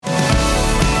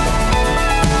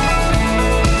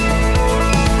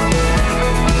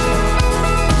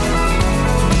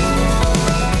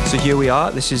here we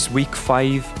are. This is week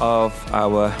 5 of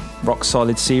our Rock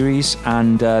Solid series,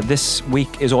 and this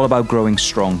week is all about growing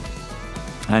strong.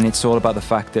 And it's all about the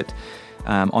fact that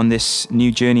on this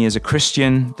new journey as a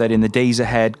Christian, that in the days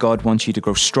ahead, God wants you to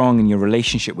grow strong in your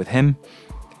relationship with Him,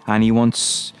 and He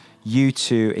wants you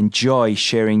to enjoy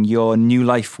sharing your new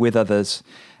life with others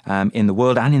in the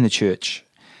world and in the church.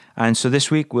 And so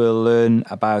this week we'll learn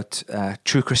about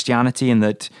true Christianity, and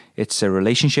that it's a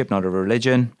relationship, not a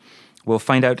religion. We'll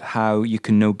find out how you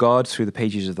can know God through the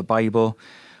pages of the Bible.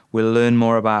 We'll learn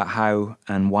more about how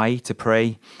and why to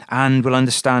pray, and we'll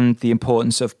understand the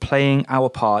importance of playing our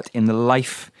part in the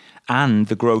life and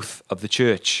the growth of the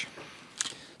church.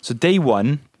 So day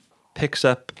 1 picks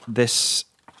up this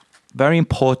very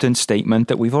important statement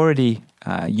that we've already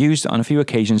used on a few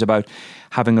occasions about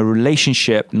having a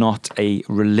relationship, not a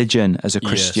religion, as a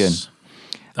Christian. Yes,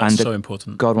 that's so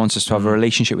important. God wants us to have a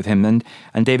relationship with Him. And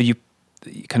David, you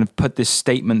kind of put this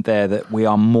statement there that we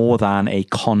are more than a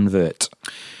convert.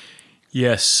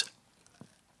 Yes,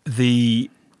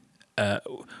 our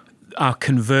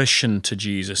conversion to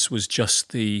Jesus was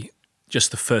just the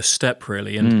first step,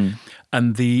 really,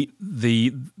 and the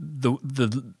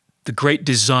great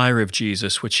desire of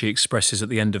Jesus, which He expresses at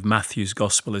the end of Matthew's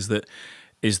Gospel, is that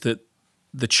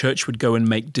the church would go and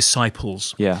make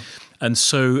disciples. Yeah. And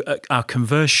so our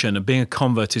conversion and being a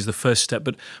convert is the first step.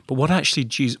 But what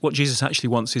Jesus actually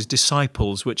wants is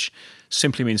disciples, which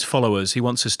simply means followers. He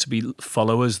wants us to be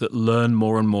followers that learn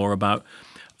more and more about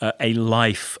a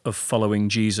life of following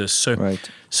Jesus.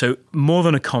 So more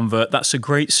than a convert, that's a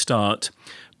great start.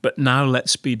 But now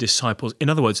let's be disciples. In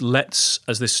other words, let's,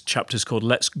 as this chapter is called,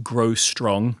 let's grow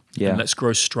strong. Yeah. And let's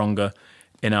grow stronger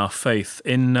in our faith.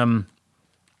 In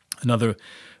another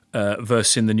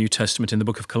verse in the New Testament, in the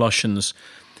book of Colossians,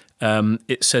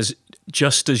 it says,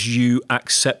 just as you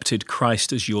accepted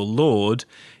Christ as your Lord,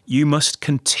 you must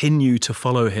continue to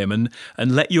follow Him and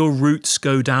let your roots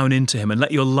go down into Him and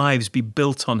let your lives be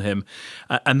built on Him.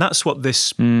 And that's what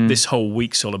this whole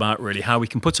week's all about, really, how we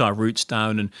can put our roots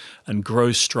down and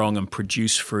grow strong and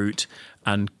produce fruit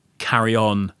and carry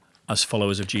on as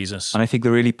followers of Jesus. And I think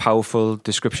the really powerful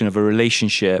description of a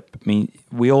relationship, I mean,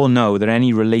 we all know that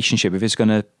any relationship, if it's going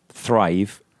to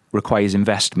thrive, requires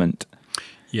investment.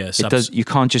 Yes, you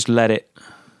can't just let it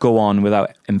go on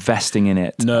without investing in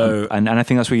it. No. And I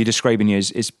think that's what you're describing here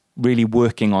is really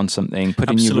working on something,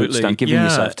 putting your roots down, giving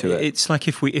yourself to it. It's like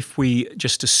if we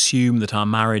just assume that our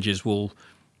marriages will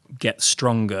get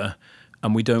stronger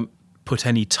and we don't put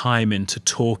any time into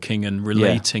talking and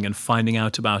relating and finding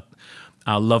out about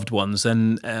our loved ones,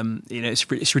 then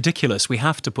it's ridiculous. We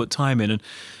have to put time in,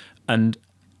 and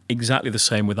exactly the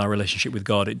same with our relationship with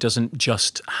God. It doesn't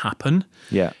just happen.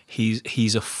 Yeah,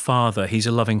 He's a father. He's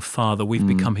a loving father. We've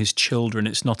become His children.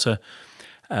 It's not a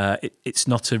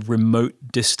remote,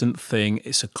 distant thing.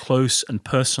 It's a close and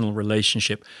personal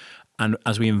relationship, and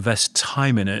as we invest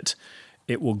time in it,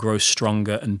 it will grow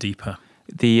stronger and deeper.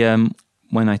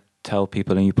 When I tell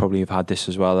people, and you probably have had this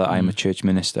as well, that I'm a church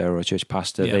minister or a church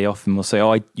pastor, they often will say,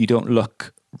 you don't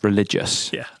look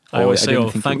religious. Yeah, I always say,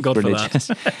 thank God religious.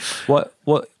 for that.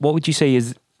 What would you say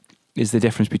is the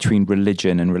difference between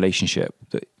religion and relationship?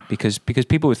 Because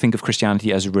people would think of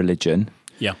Christianity as a religion.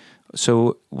 Yeah.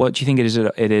 So what do you think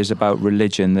it is about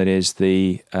religion that is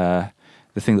the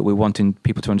thing that we're wanting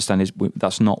people to understand is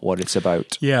that's not what it's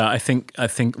about? Yeah, I think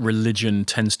religion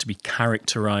tends to be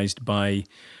characterized by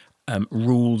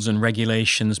rules and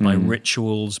regulations, by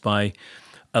rituals, by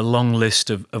a long list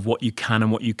of what you can and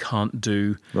what you can't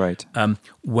do. Right.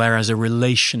 Whereas a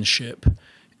relationship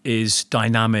is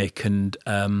dynamic and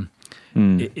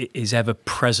it is ever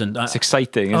present. It's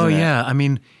exciting, isn't it? Oh yeah, I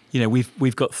mean,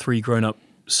 we've got 3 grown-up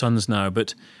sons now,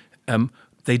 but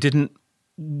we didn't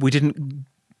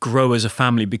grow as a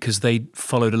family because they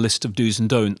followed a list of do's and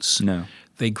don'ts. No.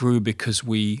 They grew because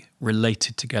we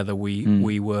related together.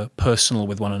 We were personal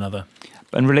with one another.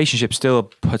 And relationship still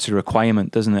puts a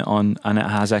requirement, doesn't it, on, and it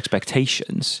has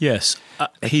expectations. Yes,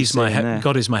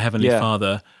 God is my heavenly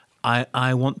Father.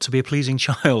 I want to be a pleasing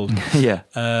child. Yeah,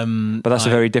 but that's a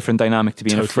very different dynamic to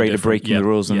being afraid of breaking the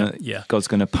rules, and that God's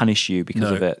going to punish you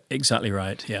because of it. Exactly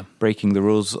right. Yeah, breaking the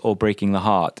rules or breaking the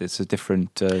heart. It's a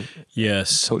different,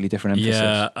 totally different emphasis.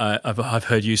 Yeah, I've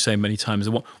heard you say many times.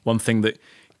 One thing that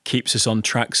keeps us on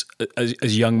tracks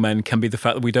as young men can be the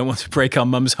fact that we don't want to break our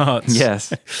mum's hearts.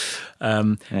 Yes.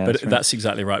 But that's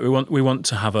exactly right. We want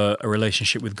to have a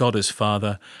relationship with God as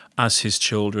Father, as His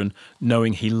children,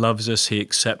 knowing He loves us, He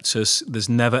accepts us. There's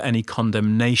never any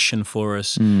condemnation for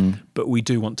us, but we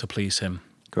do want to please Him.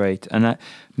 Great. And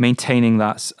maintaining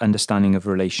that understanding of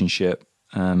relationship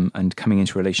and coming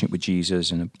into a relationship with Jesus,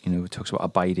 and it talks about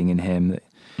abiding in Him,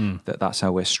 that's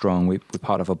how we're strong. We're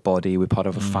part of a body, we're part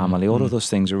of a family. All of those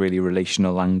things are really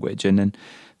relational language. And then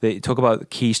they talk about the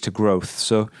keys to growth.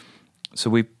 So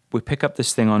we pick up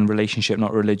this thing on relationship,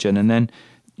 not religion, and then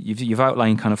you've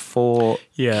outlined kind of 4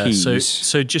 keys.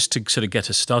 So just to sort of get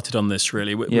us started on this,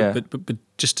 really, but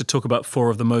just to talk about 4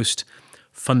 of the most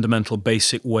fundamental,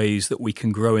 basic ways that we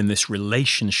can grow in this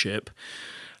relationship.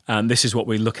 And this is what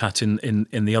we look at in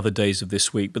the other days of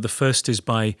this week. But the first is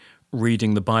by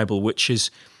reading the Bible, which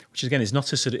again is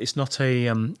not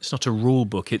a rule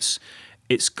book.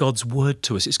 It's God's word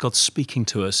to us. It's God speaking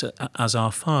to us as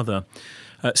our Father.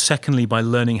 Secondly, by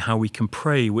learning how we can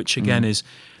pray, which again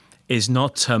is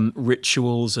not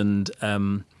rituals and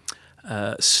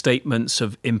statements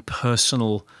of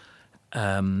impersonal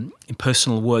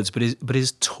words, but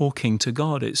is talking to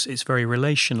God. It's very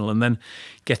relational. And then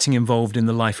getting involved in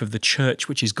the life of the church,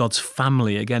 which is God's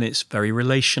family. Again, it's very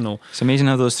relational. It's amazing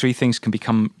how those 3 things can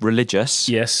become religious.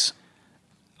 Yes.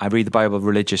 I read the Bible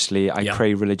religiously, I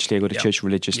pray religiously, I go to church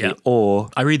religiously, or...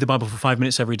 I read the Bible for 5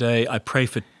 minutes every day, I pray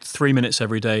for 3 minutes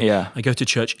every day, I go to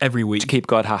church every week. To keep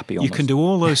God happy, almost. You can do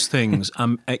all those things,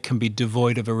 it can be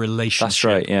devoid of a relationship. That's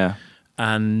right, yeah.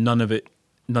 And none of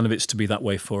it's to be that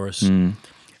way for us.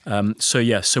 So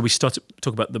we start to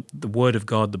talk about the Word of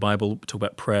God, the Bible, talk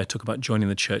about prayer, talk about joining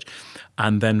the church,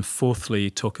 and then fourthly,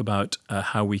 talk about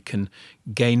how we can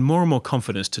gain more and more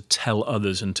confidence to tell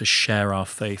others and to share our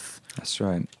faith. That's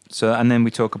right. So, and then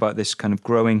we talk about this kind of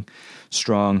growing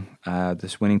strong,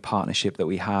 this winning partnership that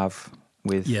we have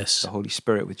with the Holy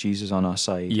Spirit, with Jesus on our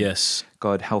side. Yes.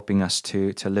 God helping us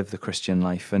to live the Christian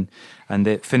life. And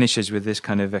it finishes with this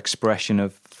kind of expression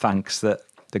of thanks that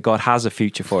God has a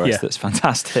future for us that's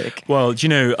fantastic. Well, do you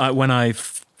know, when I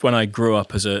grew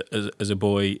up as a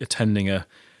boy attending a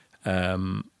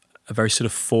very sort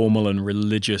of formal and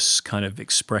religious kind of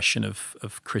expression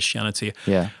of Christianity,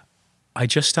 I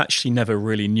just actually never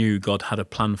really knew God had a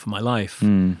plan for my life.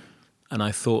 And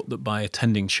I thought that by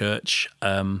attending church,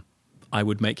 I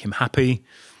would make him happy.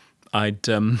 I'd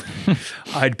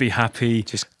be happy.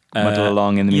 Just muddle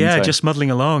along in the meantime. Yeah, just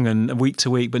muddling along and week to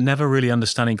week, but never really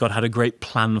understanding God had a great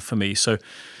plan for me. So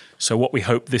what we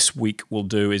hope this week will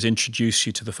do is introduce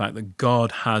you to the fact that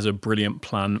God has a brilliant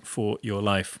plan for your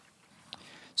life.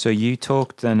 So you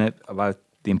talked then about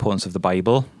the importance of the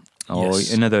Bible, or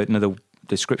another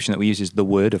description that we use is the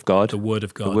Word of God. The Word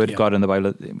of God. The Word of God and the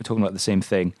Bible, we're talking about the same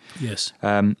thing. Yes.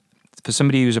 For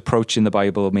somebody who's approaching the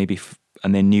Bible, maybe,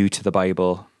 and they're new to the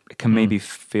Bible, it can maybe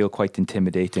feel quite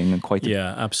intimidating and quite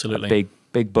absolutely. a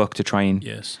big book to try and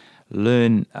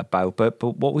learn about. But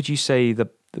what would you say the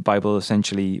Bible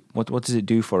essentially, what does it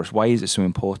do for us? Why is it so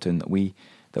important that we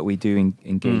do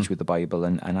engage with the Bible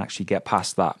and actually get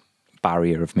past that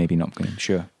barrier of maybe not being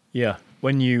sure? Yeah.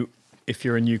 If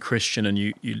you're a new Christian and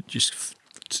you just,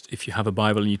 if you have a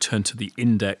Bible and you turn to the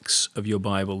index of your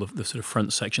Bible, the sort of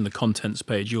front section, the contents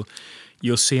page,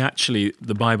 you'll see actually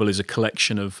the Bible is a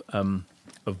collection of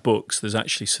books. There's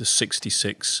actually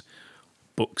 66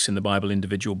 books in the Bible,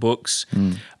 individual books,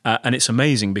 and it's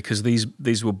amazing because these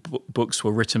books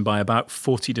were written by about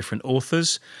 40 different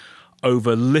authors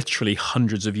over literally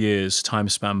hundreds of years time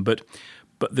span. But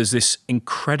there's this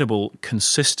incredible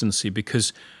consistency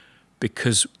because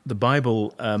the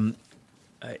Bible was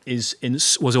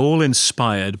all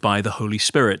inspired by the Holy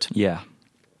Spirit. Yeah.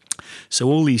 So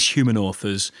all these human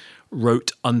authors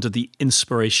wrote under the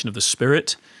inspiration of the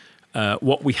Spirit.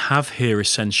 What we have here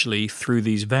essentially through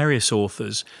these various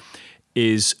authors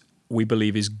is, we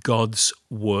believe, is God's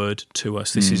word to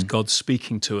us. This is God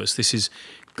speaking to us. This is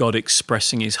God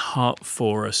expressing his heart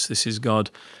for us. This is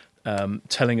God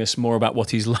telling us more about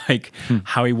what he's like,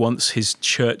 how he wants his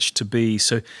church to be.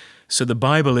 So the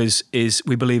Bible is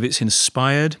we believe it's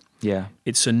inspired. Yeah.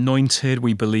 It's anointed.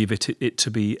 We believe it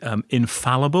to be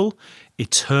infallible,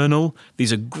 eternal.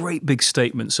 These are great big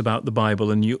statements about the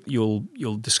Bible, and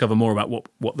you'll discover more about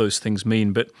what those things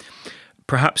mean. But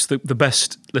perhaps the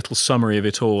best little summary of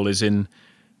it all is in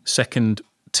 2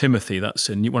 Timothy. That's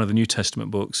in one of the New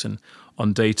Testament books, and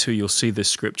on day 2 you'll see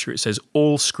this scripture. It says,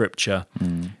 "All scripture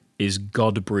is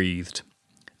God-breathed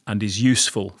and is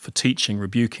useful for teaching,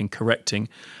 rebuking, correcting,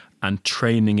 and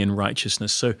training in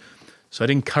righteousness." So I'd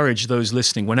encourage those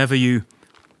listening, whenever you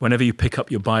pick up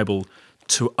your Bible,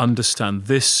 to understand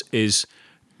this is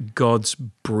God's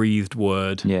breathed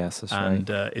word. Yes, that's and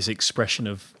right. Is expression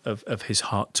of his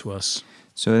heart to us.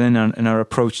 So then in our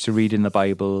approach to reading the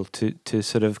Bible, to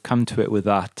sort of come to it with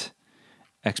that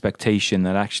expectation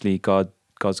that actually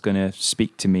God's going to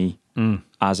speak to me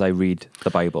as I read the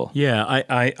Bible. Yeah,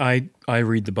 I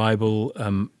read the Bible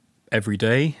every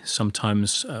day,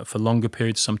 sometimes for longer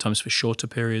periods, sometimes for shorter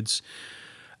periods.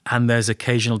 and there's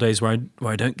occasional days where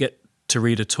I don't get to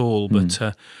read at all, but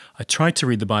I try to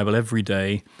read the Bible every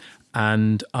day,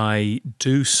 and I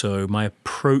do so. My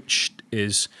approach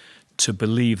is to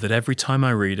believe that every time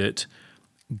I read it,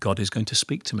 God is going to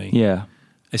speak to me. Yeah.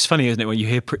 It's funny, isn't it, when you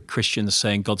hear Christians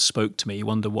saying God spoke to me, you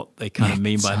wonder what they kind of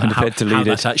mean by Sound that, a bit how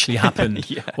deluded. that actually happened.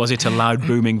 Yeah. Was it a loud,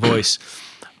 booming voice?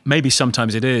 Maybe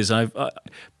sometimes it is,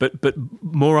 but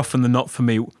more often than not for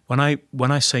me, when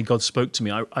I say God spoke to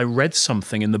me, I read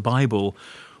something in the Bible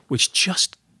which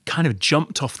just kind of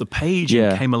jumped off the page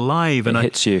and came alive. And it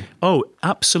hits you. Oh,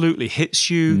 absolutely. Hits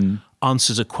you,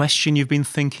 answers a question you've been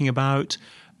thinking about,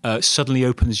 suddenly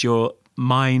opens your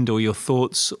mind or your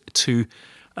thoughts to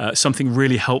something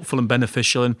really helpful and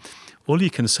beneficial. And all you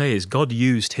can say is God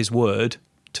used his word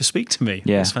to speak to me.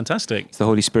 Yeah. It's fantastic. It's the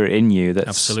Holy Spirit in you.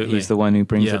 Absolutely. He's the one who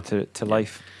brings it to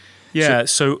life. Yeah,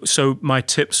 so my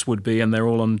tips would be, and they're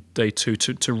all on day 2,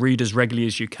 to read as regularly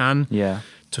as you can. Yeah.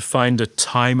 To find a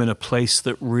time and a place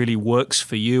that really works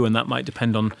for you, and that might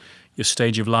depend on your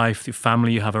stage of life, the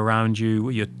family you have around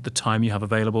you, the time you have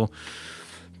available.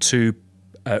 To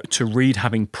read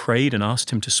having prayed and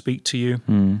asked him to speak to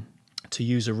you. To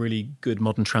use a really good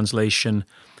modern translation.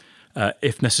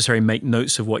 If necessary, make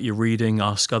notes of what you're reading,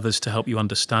 ask others to help you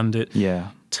understand it. Yeah.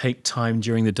 Take time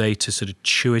during the day to sort of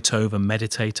chew it over,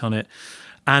 meditate on it.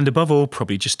 And above all,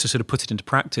 probably just to sort of put it into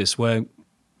practice where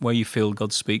you feel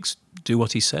God speaks, do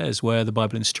what he says. Where the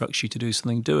Bible instructs you to do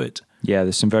something, do it. Yeah,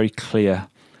 there's some very clear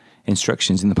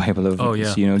instructions in the Bible of so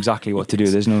you know exactly what to do.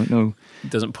 There's no it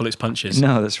doesn't pull its punches.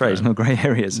 No, that's right. There's no grey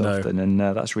areas often, and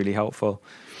that's really helpful.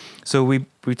 So we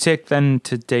take then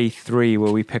to day 3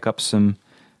 where we pick up some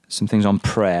things on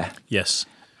prayer. Yes.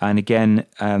 And again,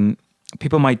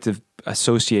 people might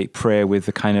associate prayer with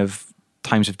the kind of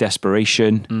times of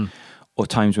desperation or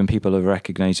times when people are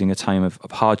recognizing a time of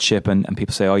hardship and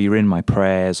people say, oh, you're in my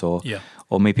prayers, or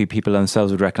maybe people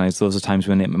themselves would recognize those are times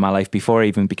when in my life, before I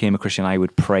even became a Christian, I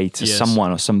would pray to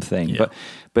someone or something. Yeah.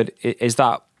 But does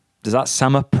that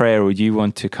sum up prayer, or do you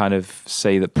want to kind of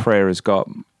say that prayer has got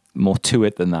more to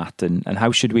it than that? And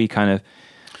how should we kind of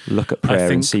look at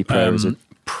prayer and see prayer as a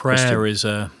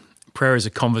prayer is a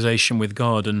conversation with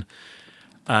God,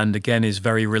 and again is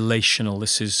very relational.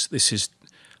 This is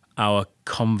our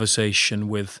conversation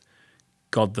with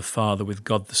God the Father, with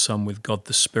God the Son, with God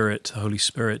the Spirit, the Holy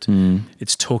Spirit.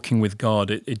 It's talking with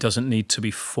God. It doesn't need to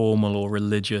be formal or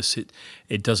religious.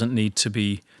 It doesn't need to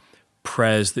be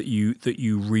prayers that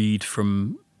you read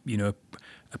from a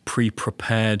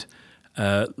pre-prepared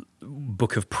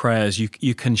book of prayers.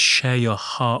 You can share your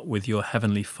heart with your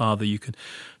Heavenly Father. You can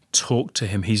talk to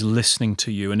him. He's listening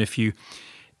to you. And if you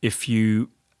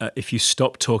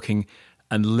stop talking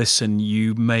and listen,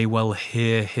 you may well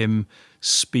hear him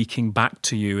speaking back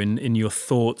to you in your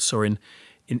thoughts or in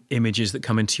images that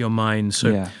come into your mind.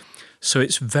 So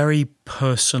it's very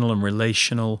personal and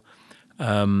relational.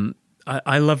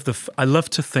 I love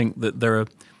to think that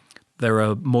there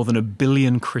are more than 1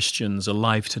 billion Christians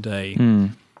alive today,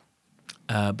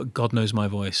 but God knows my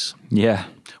voice. Yeah,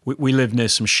 we live near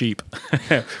some sheep.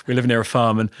 We live near a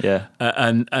farm,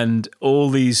 and all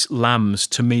these lambs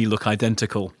to me look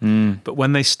identical. But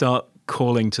when they start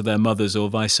calling to their mothers or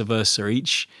vice versa,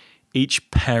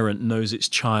 each parent knows its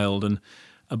child, and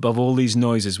above all these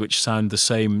noises which sound the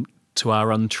same to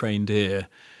our untrained ear,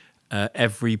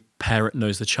 every parent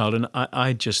knows the child, and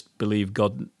I just believe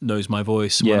God knows my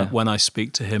voice. When I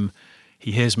speak to him,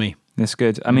 he hears me. That's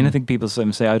good. I mean, I think people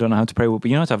sometimes say, I don't know how to pray, but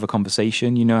you know how to have a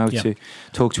conversation, you know how to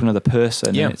talk to another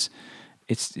person. Yeah. And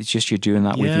it's just you're doing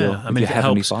that with your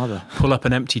Heavenly Father. Pull up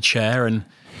an empty chair and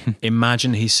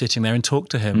imagine he's sitting there and talk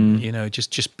to him.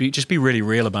 Just be really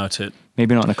real about it.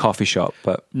 Maybe not in a coffee shop,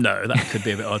 but no, that could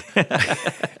be a bit odd.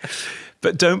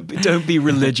 But don't be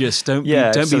religious. Don't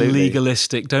be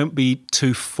legalistic. Don't be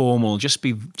too formal. Just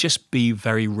be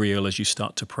very real as you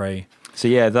start to pray. So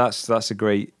that's a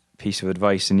great piece of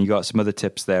advice. And you got some other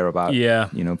tips there about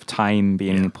time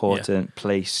being important,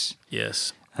 place.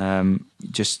 Yes.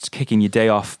 Just kicking your day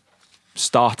off,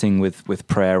 starting with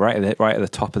prayer right at the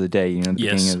top of the day. The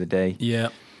beginning of the day. Yeah.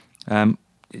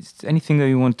 Is there anything that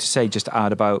you want to say? Just to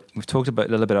add about, we've talked about a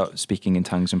little bit about speaking in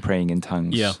tongues and praying in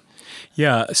tongues.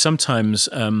 Yeah. Sometimes,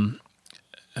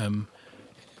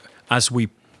 as we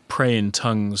pray in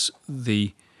tongues,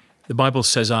 the Bible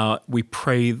says we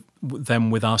pray them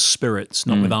with our spirits,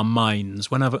 not with our minds.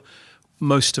 Whenever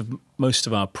most of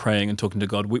our praying and talking to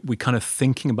God, we kind of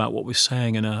thinking about what we're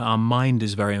saying, and our mind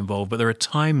is very involved. But there are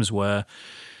times where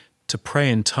to pray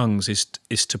in tongues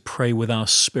is to pray with our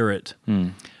spirit,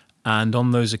 and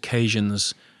on those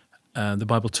occasions, The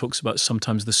Bible talks about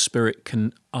sometimes the Spirit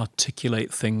can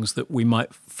articulate things that we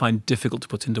might find difficult to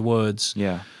put into words.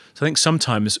 Yeah. So I think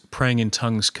sometimes praying in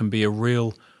tongues can be a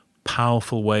real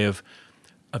powerful way of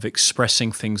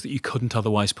expressing things that you couldn't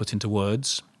otherwise put into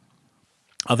words.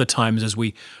 Other times, as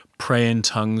we pray in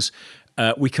tongues,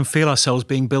 we can feel ourselves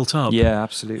being built up. Yeah,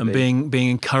 absolutely. And being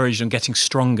encouraged and getting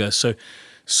stronger. So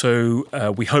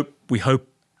we hope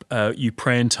you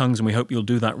pray in tongues, and we hope you'll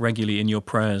do that regularly in your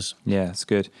prayers. Yeah, that's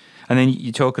good. And then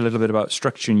you talk a little bit about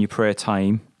structuring your prayer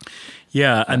time.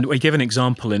 Yeah, and we give an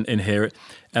example in here.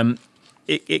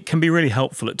 It can be really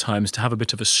helpful at times to have a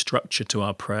bit of a structure to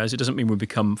our prayers. It doesn't mean we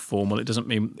become formal. It doesn't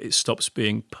mean it stops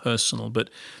being personal, but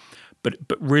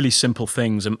really simple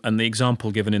things. And the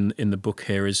example given in the book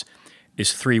here is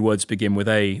 3 words that begin with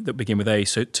A.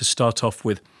 So to start off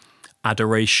with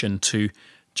adoration, to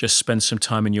just spend some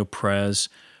time in your prayers,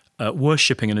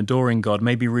 worshipping and adoring God,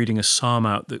 maybe reading a psalm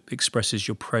out that expresses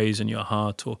your praise in your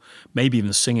heart, or maybe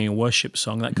even singing a worship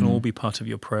song. That can all be part of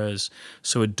your prayers.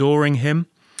 So adoring Him.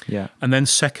 Yeah. And then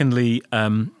secondly,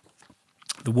 the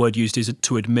word used is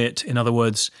to admit. In other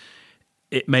words,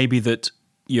 it may be that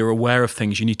you're aware of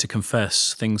things you need to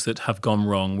confess, things that have gone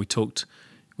wrong. We talked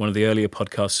one of the earlier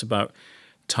podcasts about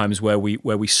times where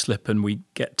we slip and we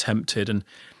get tempted, and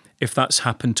if that's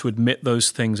happened, to admit those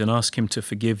things and ask Him to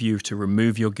forgive you, to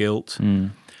remove your guilt.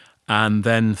 And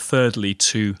then thirdly,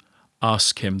 to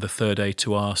ask Him, the third A,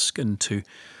 to ask and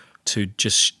to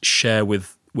just share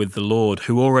with the Lord,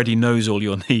 who already knows all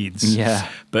your needs,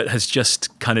 but has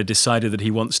just kind of decided that He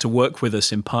wants to work with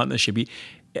us in partnership.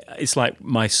 It's like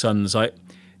my sons.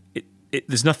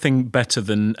 There's nothing better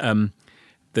than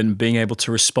being able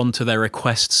to respond to their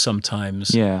requests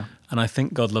sometimes. Yeah. And I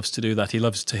think God loves to do that. He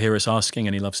loves to hear us asking,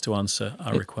 and He loves to answer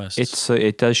our requests.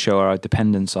 It does show our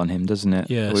dependence on Him, doesn't it?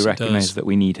 Yes, we it recognize does. that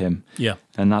we need Him. Yeah.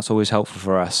 And that's always helpful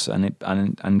for us.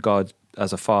 And God,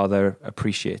 as a father,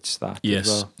 appreciates that Yes.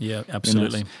 as well. Yeah,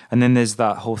 absolutely. And then there's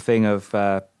that whole thing of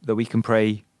that we can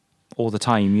pray all the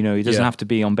time. He doesn't have to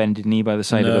be on bended knee by the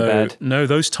side of the bed. No,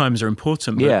 those times are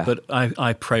important. But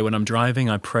I pray when I'm driving.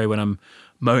 I pray when I'm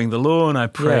mowing the lawn. I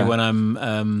pray when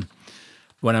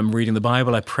I'm reading the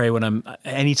Bible. I pray when I'm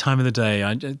any time of the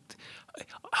day.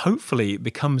 Hopefully, it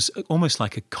becomes almost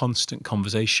like a constant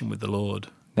conversation with the Lord.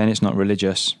 Then it's not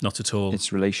religious. Not at all.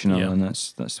 It's relational, and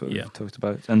that's what we've talked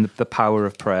about. And the power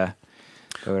of prayer.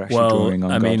 We're actually drawing on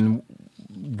God. mean,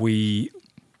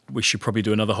 we should probably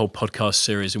do another whole podcast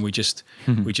series, and we just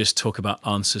talk about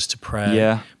answers to prayer.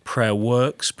 Yeah. Prayer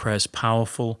works. Prayer's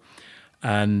powerful,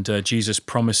 and Jesus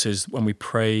promises when we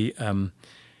pray,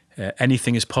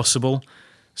 anything is possible.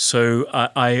 So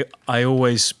I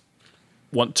always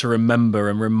want to remember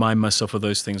and remind myself of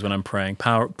those things when I'm praying.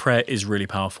 Prayer is really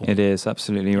powerful. It is,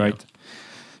 absolutely right.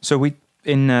 So when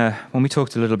we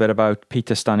talked a little bit about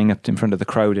Peter standing up in front of the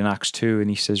crowd in Acts 2, and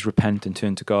he says, repent and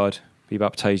turn to God, be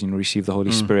baptized and receive the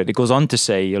Holy Spirit. It goes on to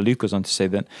say, or Luke goes on to say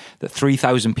that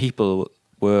 3,000 people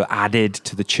were added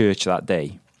to the church that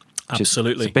day.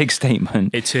 Absolutely. It's a big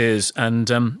statement. It is. And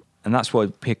that's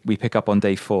what we pick up on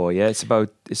day 4. Yeah, it's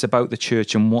about the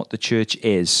church and what the church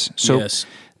is.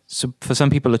 So for some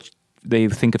people, they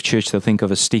think of church, they'll think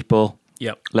of a steeple,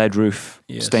 lead roof,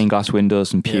 stained glass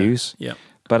windows, and pews. Yeah.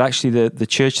 But actually, the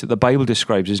church that the Bible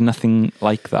describes is nothing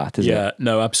like that, is it? Yeah,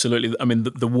 no, absolutely. I mean,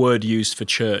 the word used for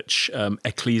church,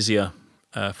 ecclesia,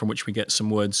 from which we get some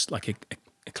words like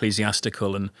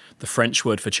ecclesiastical, and the French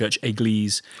word for church,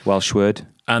 église. Welsh word.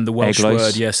 And the Welsh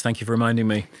word, yes, thank you for reminding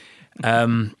me.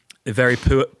 A very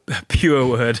pure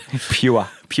word.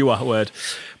 Pure word.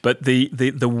 But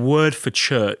the word for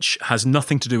church has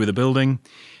nothing to do with a building.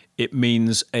 It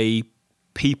means a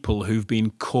people who've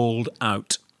been called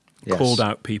out. Yes. Called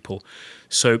out people.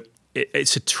 So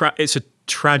it's a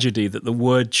tragedy that the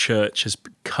word church has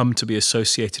come to be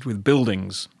associated with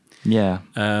buildings. Yeah.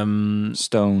 Stone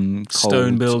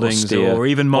buildings, austere, or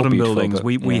even modern buildings.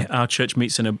 We our church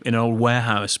meets in an old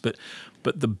warehouse, but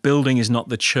the building is not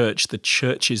the church. The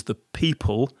church is the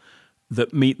people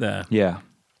that meet there. Yeah.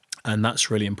 And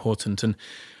that's really important. And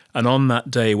on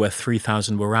that day where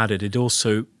 3,000 were added, it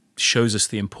also shows us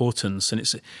the importance, and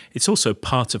it's also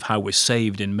part of how we're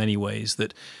saved in many ways,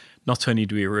 that not only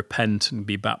do we repent and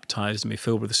be baptized and be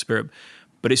filled with the Spirit,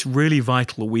 but it's really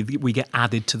vital we get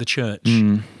added to the church.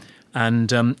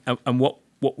 And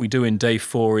what we do in day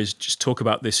 4 is just talk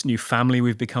about this new family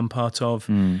we've become part of,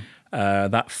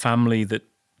 that family that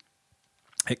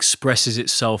expresses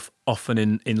itself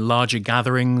often in larger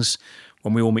gatherings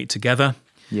when we all meet together,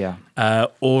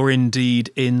 or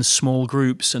indeed in small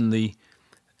groups. And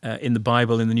in the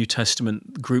Bible, in the New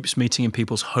Testament, groups meeting in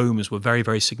people's homes were very,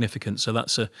 very significant. So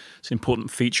it's an important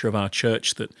feature of our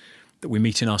church that that we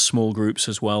meet in our small groups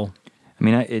as well. I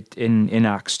mean, in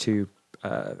Acts 2,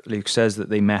 Luke says that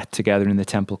they met together in the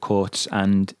temple courts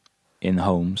and in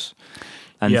homes.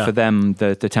 And Yeah. for them,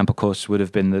 the temple courts would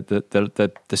have been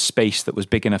the space that was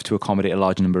big enough to accommodate a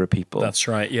large number of people. That's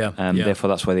right, yeah. Therefore,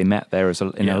 that's why they met there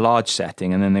in a large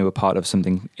setting, and then they were part of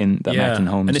something that met in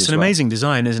homes. And it's as an well. amazing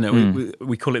design, isn't it?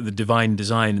 We call it the divine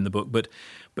design in the book, but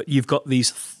you've got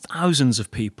these thousands of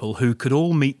people who could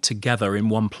all meet together in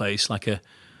one place, like a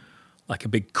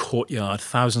big courtyard.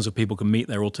 Thousands of people can meet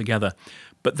there all together,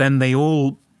 but then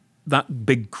that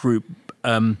big group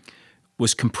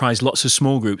was comprised lots of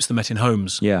small groups that met in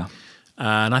homes. Yeah.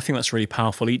 And I think that's really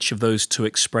powerful. Each of those two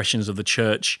expressions of the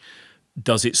church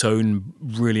does its own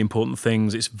really important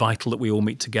things. It's vital that we all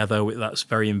meet together. That's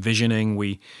very envisioning.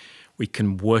 We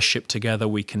can worship together.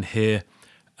 We can hear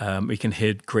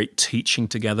great teaching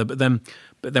together. But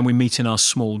then we meet in our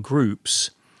small groups,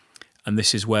 and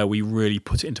this is where we really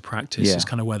put it into practice. Yeah. It's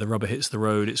kind of where the rubber hits the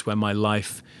road. It's where my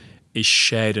life is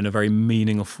shared in a very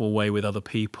meaningful way with other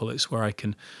people. It's where I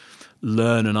can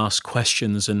learn and ask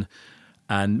questions and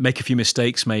make a few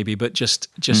mistakes maybe, but just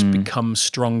become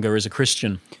stronger as a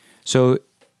Christian. So,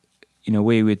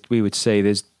 we would say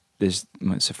there's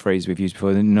it's a phrase we've used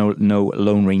before. No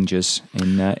lone rangers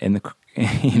in the in the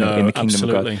kingdom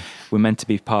absolutely. of God. We're meant to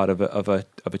be part of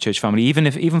a church family,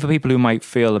 even for people who might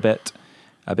feel a bit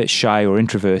shy or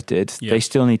introverted. Yeah. They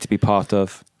still need to be part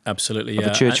of Absolutely,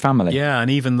 a church family. Yeah, and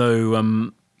even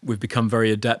though we've become very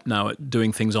adept now at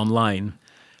doing things online,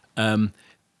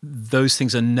 those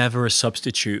things are never a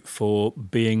substitute for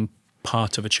being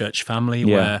part of a church family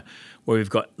where we've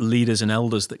got leaders and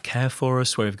elders that care for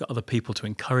us, where we've got other people to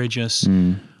encourage us.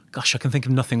 Gosh, I can think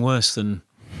of nothing worse than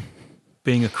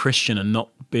being a Christian and not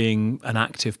being an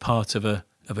active part of a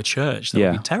church. That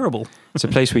would be terrible. It's a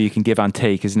place where you can give and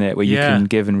take, isn't it? Where you can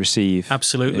give and receive.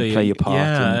 Absolutely. And play your part.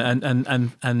 Yeah,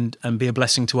 and be a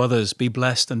blessing to others. Be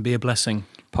blessed and be a blessing.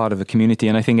 Part of a community.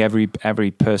 And I think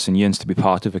every person yearns to be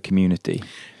part of a community.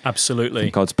 Absolutely. I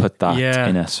think God's put that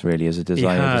in us really as a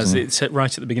desire. He has. Doesn't It's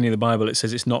right at the beginning of the Bible. It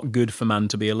says it's not good for man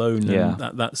to be alone. Yeah.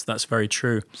 And that's very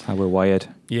true. That's how we're wired.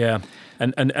 Yeah.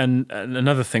 And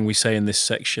another thing we say in this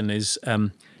section is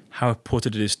how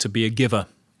important it is to be a giver.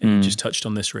 And you just touched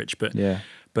on this, Rich. But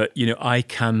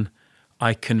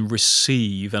I can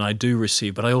receive, and I do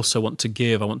receive, but I also want to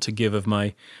give. I want to give of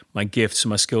my gifts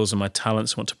and my skills and my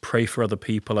talents. I want to pray for other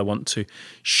people. I want to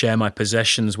share my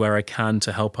possessions where I can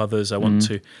to help others. I want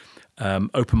to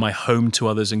open my home to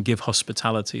others and give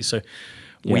hospitality. So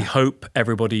we hope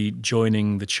everybody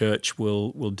joining the church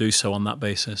will do so on that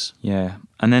basis. Yeah.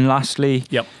 And then lastly,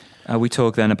 we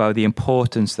talk then about the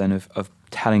importance then of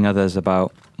telling others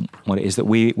about what it is that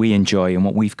we enjoy and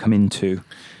what we've come into.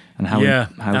 And how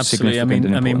absolutely.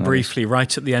 Significant I mean, briefly,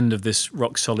 right at the end of this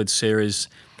Rock Solid series,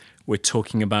 we're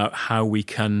talking about how we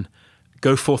can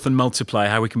go forth and multiply,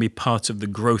 how we can be part of the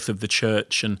growth of the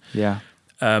church.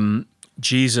 And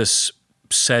Jesus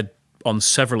said on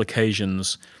several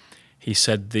occasions, he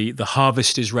said, the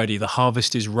harvest is ready, the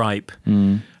harvest is ripe.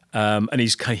 And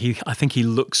I think he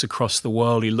looks across the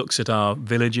world, he looks at our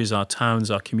villages, our towns,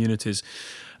 our communities,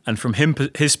 and from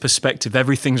his perspective,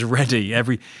 everything's ready.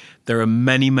 There are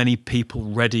many people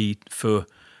ready for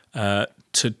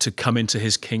to come into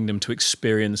his kingdom, to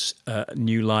experience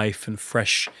new life and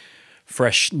fresh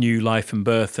new life and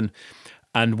birth,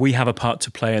 and we have a part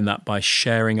to play in that by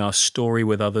sharing our story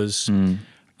with others,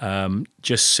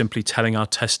 just simply telling our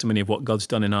testimony of what God's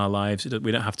done in our lives.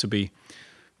 We don't have to be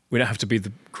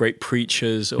the great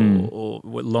preachers or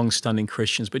long-standing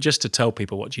Christians, but just to tell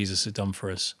people what Jesus has done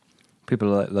for us. People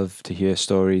love to hear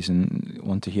stories and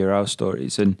want to hear our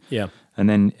stories, and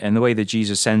then the way that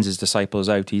Jesus sends his disciples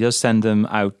out, he does send them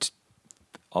out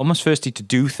almost firstly to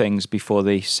do things before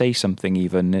they say something.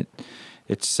 Even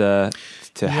it's to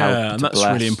help, and to that's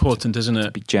bless, really important, isn't it?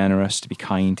 To be generous, to be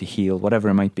kind, to heal, whatever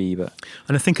it might be. And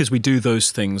I think as we do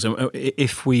those things,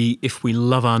 if we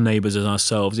love our neighbours as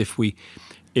ourselves, if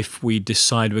we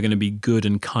decide we're going to be good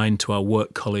and kind to our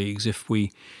work colleagues,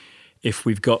 if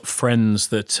we've got friends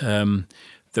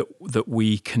that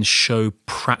we can show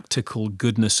practical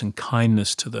goodness and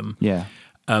kindness to them,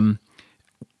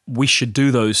 we should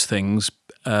do those things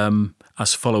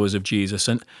as followers of Jesus,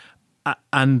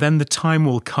 and then the time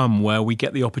will come where we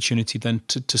get the opportunity then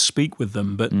to speak with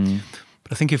them. But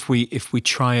I think if we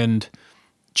try and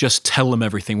just tell them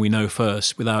everything we know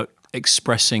first without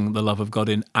expressing the love of God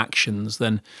in actions,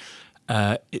 then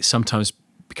it sometimes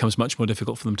becomes much more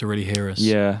difficult for them to really hear us.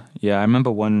 Yeah. I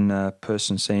remember one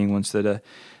person saying once that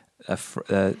a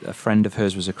friend of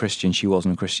hers was a Christian. She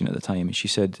wasn't a Christian at the time. And she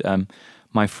said,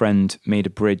 my friend made a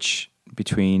bridge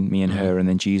between me and her, and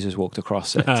then Jesus walked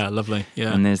across it. Lovely,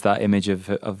 yeah. And there's that image of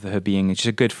her being just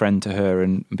a good friend to her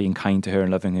and being kind to her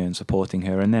and loving her and supporting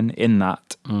her. And then in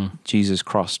that, Jesus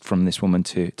crossed from this woman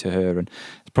to her. And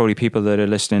probably people that are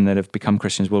listening that have become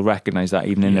Christians will recognize that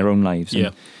even in their own lives.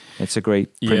 And it's a great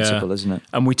principle, isn't it?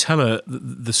 And we tell her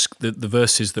the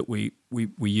verses that we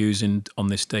use on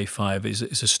this day 5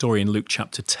 is a story in Luke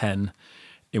chapter 10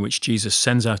 in which Jesus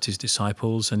sends out his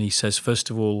disciples and he says, first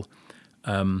of all,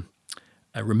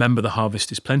 remember the harvest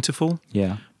is plentiful.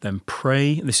 Yeah. Then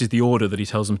pray. This is the order that he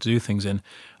tells them to do things in.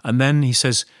 And then he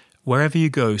says, wherever you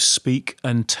go, speak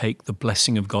and take the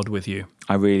blessing of God with you.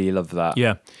 I really love that.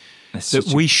 Yeah.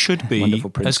 That we should be,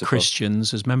 as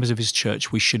Christians, as members of his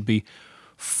church, we should be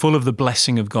full of the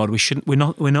blessing of God. We're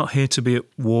not here to be at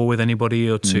war with anybody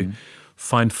or to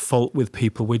find fault with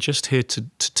people. We're just here to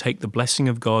take the blessing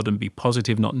of God and be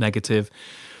positive, not negative,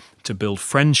 to build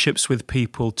friendships with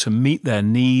people, to meet their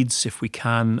needs if we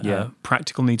can,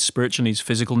 practical needs, spiritual needs,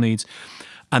 physical needs.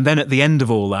 And then at the end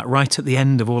of all that, right at the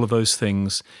end of all of those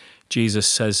things, Jesus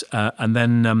says, and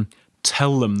then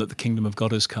tell them that the kingdom of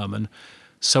God has come. And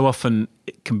so often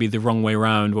it can be the wrong way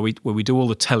around, where we do all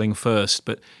the telling first,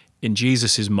 but in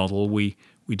Jesus's model, we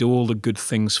do all the good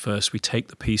things first. We take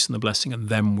the peace and the blessing, and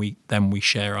then we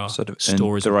share our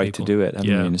stories. The right people. to do it.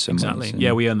 Exactly.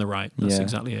 Yeah, we earn the right. That's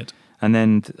exactly it. And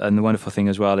the wonderful thing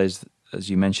as well is, as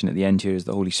you mentioned at the end here, is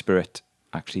the Holy Spirit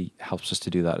actually helps us to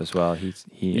do that as well.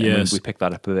 We pick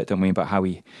that up a bit, don't we, about how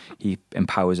he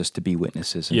empowers us to be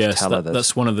witnesses and to tell others.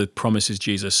 That's one of the promises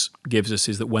Jesus gives us,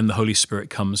 is that when the Holy Spirit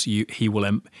comes, he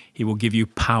will give you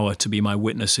power to be my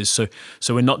witnesses. So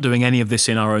we're not doing any of this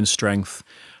in our own strength.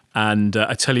 And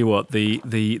I tell you what,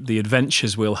 the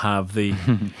adventures we'll have, the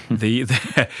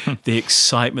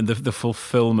excitement, the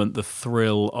fulfillment, the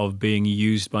thrill of being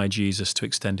used by Jesus to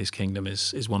extend his kingdom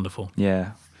is wonderful.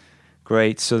 Yeah.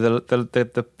 Great. So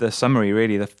the summary,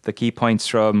 really, the key points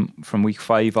from week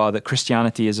 5 are that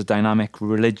Christianity is a dynamic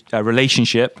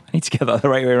relationship. I need to get that the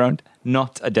right way around.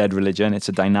 Not a dead religion. It's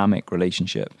a dynamic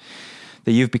relationship.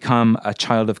 That you've become a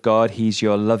child of God. He's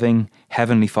your loving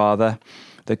heavenly Father.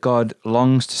 That God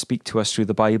longs to speak to us through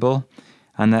the Bible,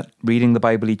 and that reading the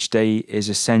Bible each day is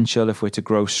essential if we're to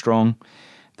grow strong.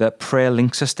 That prayer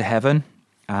links us to heaven,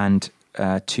 and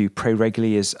to pray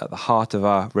regularly is at the heart of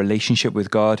our relationship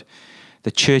with God.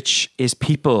 The church is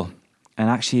people, and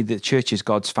actually the church is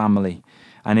God's family,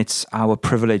 and it's our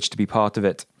privilege to be part of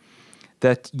it.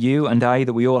 That you and I,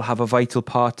 that we all have a vital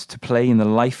part to play in the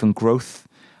life and growth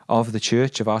of the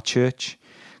church, of our church.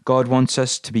 God wants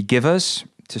us to be givers,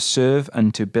 to serve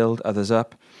and to build others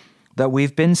up. That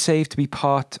we've been saved to be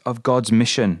part of God's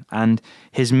mission, and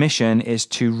his mission is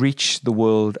to reach the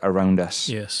world around us.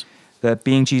 Yes. That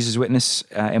being Jesus' witness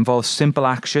involves simple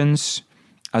actions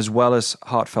as well as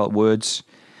heartfelt words,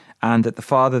 and that the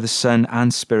Father, the Son,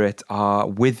 and Spirit are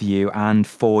with you and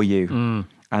for you,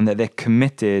 and that they're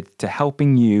committed to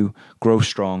helping you grow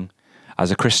strong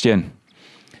as a Christian.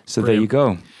 So Brilliant. There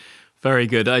you go. Very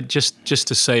good. Just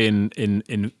to say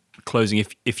in closing,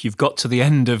 if you've got to the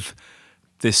end of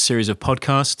this series of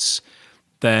podcasts,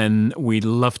 then we'd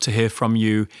love to hear from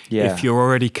you. Yeah. If you're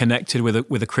already connected with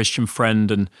a Christian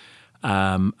friend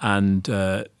and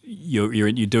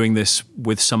you're doing this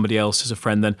with somebody else as a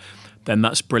friend, then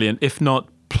that's brilliant. If not,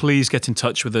 please get in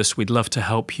touch with us. We'd love to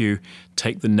help you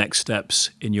take the next steps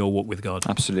in your walk with God.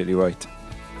 Absolutely right.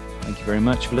 Thank you very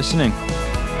much for listening.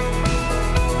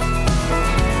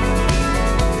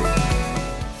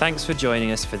 Thanks for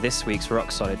joining us for this week's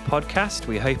Rock Solid podcast.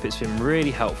 We hope it's been really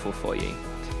helpful for you.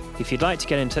 If you'd like to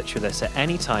get in touch with us at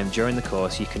any time during the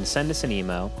course, you can send us an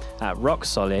email at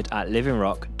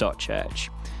rocksolid@livingrock.church.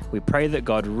 We pray that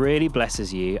God really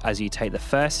blesses you as you take the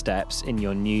first steps in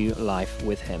your new life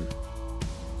with him.